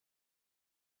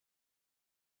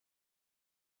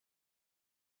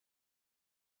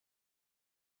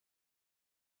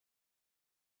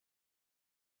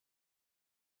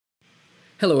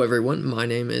Hello everyone, my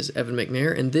name is Evan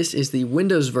McNair, and this is the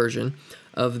Windows version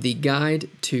of the Guide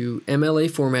to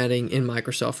MLA Formatting in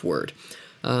Microsoft Word.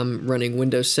 I'm running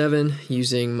Windows 7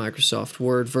 using Microsoft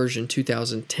Word version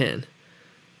 2010.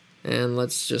 And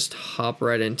let's just hop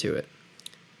right into it.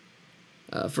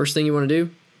 First thing you want to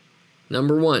do,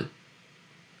 number 1,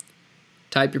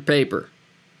 type your paper.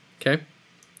 Okay?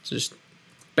 So just,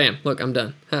 bam, look, I'm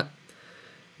done. Ha.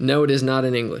 No, it is not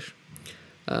in English.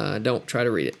 Don't try to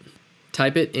read it.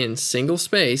 Type it in single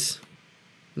space.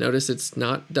 Notice it's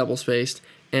not double spaced.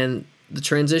 And the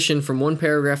transition from one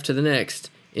paragraph to the next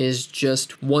is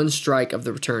just one strike of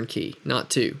the return key, not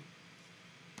two.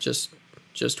 Just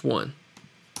one.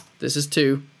 This is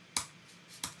 2.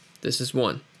 This is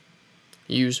 1.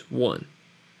 Use 1.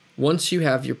 Once you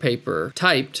have your paper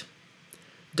typed,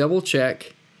 double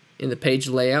check in the page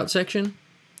layout section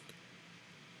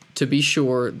to be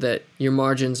sure that your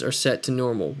margins are set to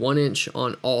normal, 1 inch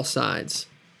on all sides.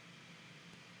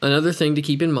 Another thing to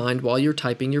keep in mind while you're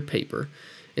typing your paper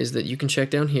is that you can check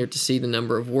down here to see the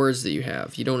number of words that you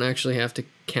have. You don't actually have to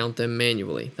count them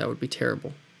manually. That would be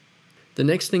terrible. The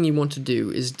next thing you want to do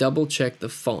is double check the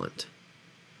font.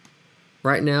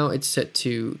 Right now it's set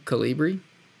to Calibri.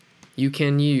 You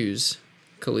can use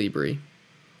Calibri,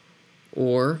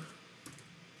 or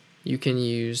you can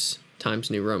use Times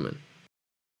New Roman.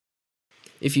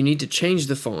 If you need to change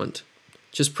the font,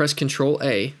 just press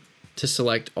Ctrl-A to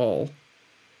select all.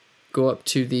 Go up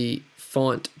to the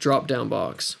font drop-down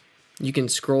box. You can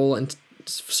scroll and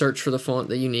search for the font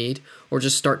that you need, or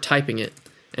just start typing it,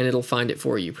 and it'll find it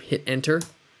for you. Hit Enter,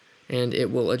 and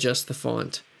it will adjust the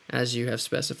font as you have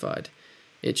specified.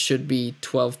 It should be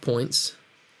 12 points.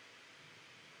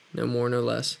 No more, no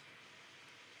less.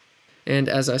 And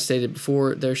as I stated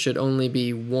before, there should only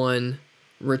be one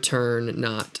return,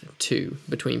 not 2,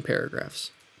 between paragraphs.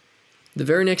 The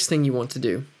very next thing you want to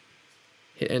do,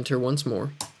 hit Enter once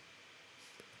more,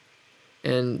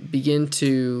 and begin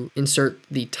to insert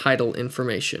the title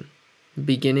information,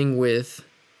 beginning with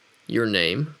your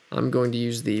name. I'm going to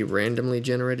use the randomly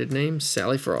generated name,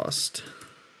 Sally Frost.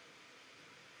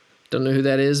 Don't know who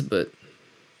that is, but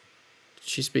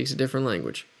she speaks a different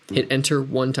language. Hit Enter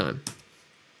one time.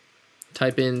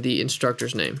 Type in the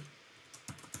instructor's name.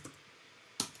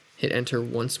 Hit Enter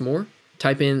once more.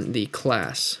 Type in the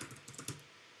class.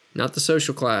 Not the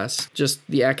social class, just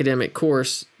the academic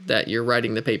course that you're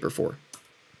writing the paper for.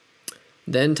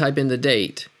 Then type in the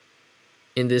date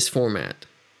in this format.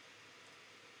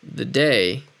 The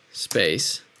day,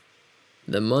 space,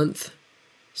 the month,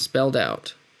 spelled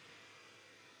out,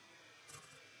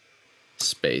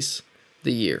 space,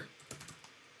 the year.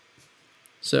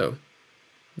 So,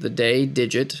 the day,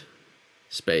 digit,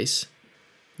 space,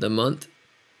 the month,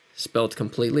 spelled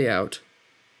completely out,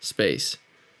 space,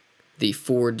 the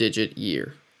 4-digit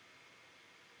year.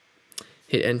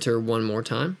 Hit Enter one more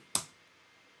time,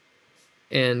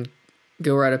 and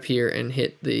go right up here and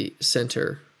hit the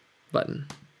center button.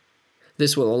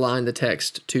 This will align the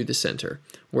text to the center,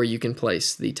 where you can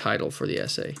place the title for the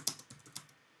essay.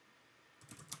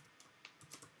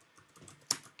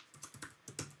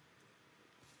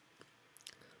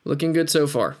 Looking good so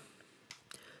far.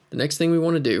 The next thing we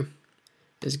want to do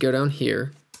is go down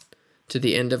here to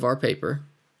the end of our paper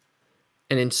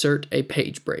and insert a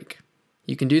page break.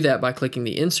 You can do that by clicking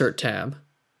the Insert tab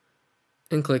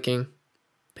and clicking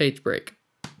Page Break.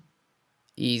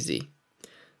 Easy.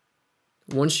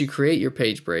 Once you create your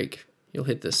page break, you'll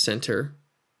hit the center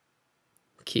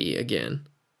key again,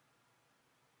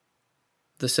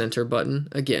 the center button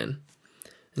again,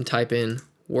 and type in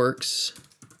Works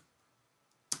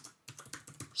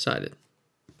Cited.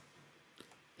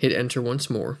 Hit Enter once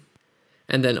more,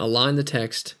 and then align the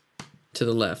text to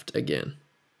the left again.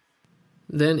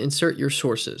 Then insert your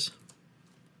sources.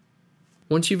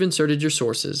 Once you've inserted your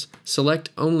sources, select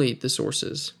only the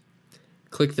sources.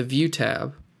 Click the View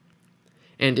tab,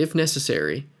 and if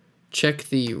necessary, check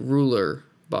the ruler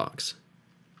box.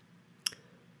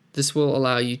 This will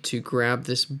allow you to grab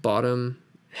this bottom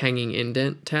hanging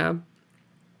indent tab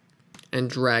and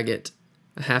drag it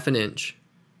 1/2 inch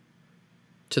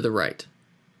to the right.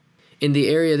 In the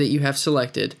area that you have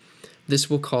selected, this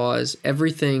will cause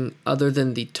everything other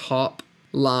than the top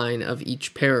line of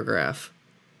each paragraph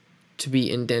to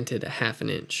be indented 1/2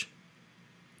 inch.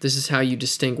 This is how you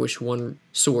distinguish one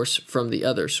source from the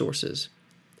other sources.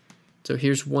 So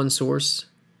here's one source,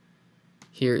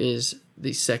 here is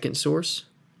the second source,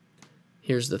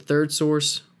 here's the third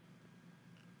source,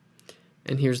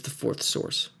 and here's the fourth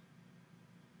source.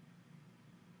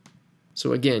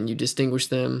 So again, you distinguish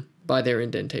them by their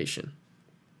indentation.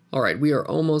 Alright, we are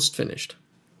almost finished.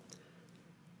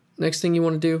 Next thing you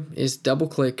want to do is double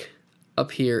click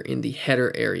up here in the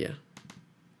header area.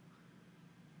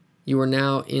 You are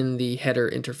now in the header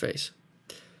interface.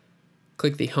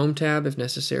 Click the Home tab if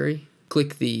necessary.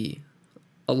 Click the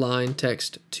Align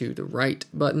Text to the Right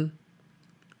button,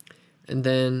 and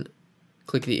then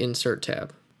click the Insert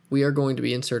tab. We are going to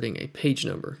be inserting a page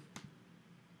number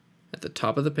at the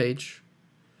top of the page,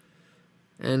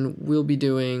 and we'll be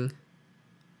doing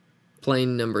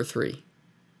plain number 3.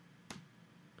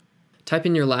 Type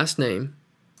in your last name,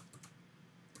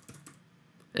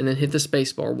 and then hit the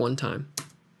spacebar one time.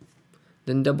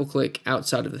 Then double-click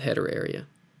outside of the header area.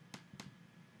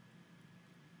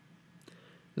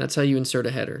 That's how you insert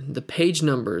a header. The page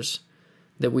numbers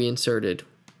that we inserted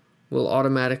will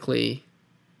automatically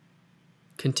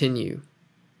continue.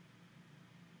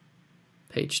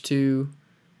 Page 2,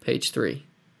 page 3.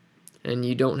 And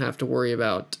you don't have to worry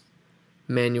about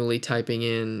manually typing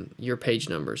in your page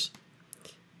numbers.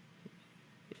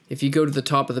 If you go to the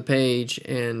top of the page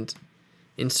and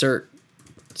insert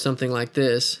something like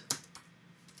this,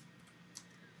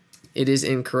 it is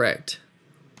incorrect.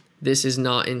 This is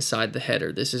not inside the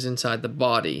header. This is inside the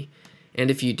body.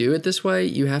 And if you do it this way,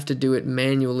 you have to do it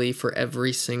manually for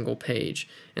every single page.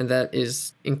 And that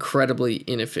is incredibly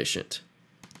inefficient.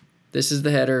 This is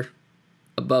the header.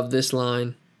 Above this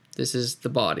line, this is the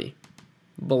body.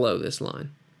 Below this line.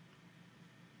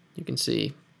 You can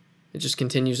see it just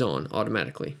continues on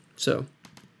automatically. So,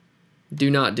 do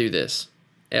not do this,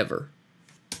 ever.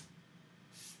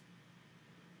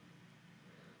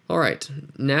 Alright,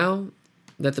 now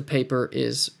that the paper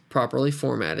is properly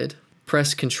formatted,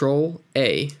 press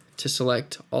Ctrl-A to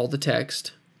select all the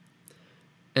text,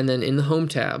 and then in the Home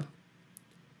tab,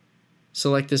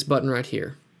 select this button right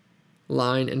here,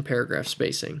 Line and Paragraph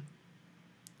Spacing.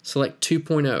 Select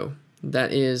 2.0,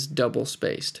 that is double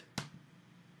spaced.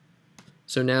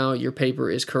 So now your paper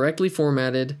is correctly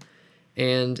formatted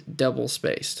and double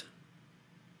spaced.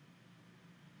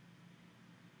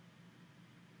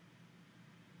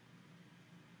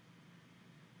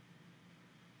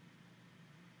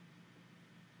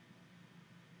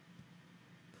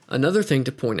 Another thing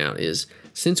to point out is,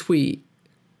 since we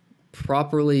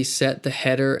properly set the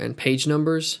header and page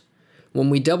numbers, when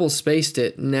we double spaced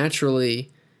it, naturally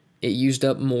it used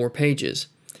up more pages.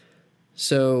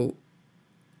 So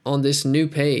on this new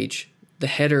page, the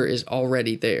header is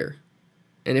already there.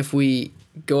 And if we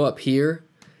go up here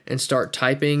and start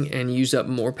typing and use up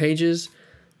more pages,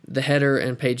 the header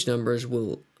and page numbers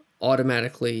will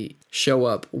automatically show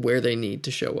up where they need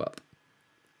to show up.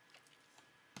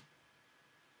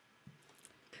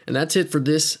 And that's it for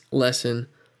this lesson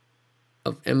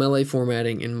of MLA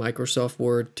formatting in Microsoft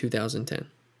Word 2010.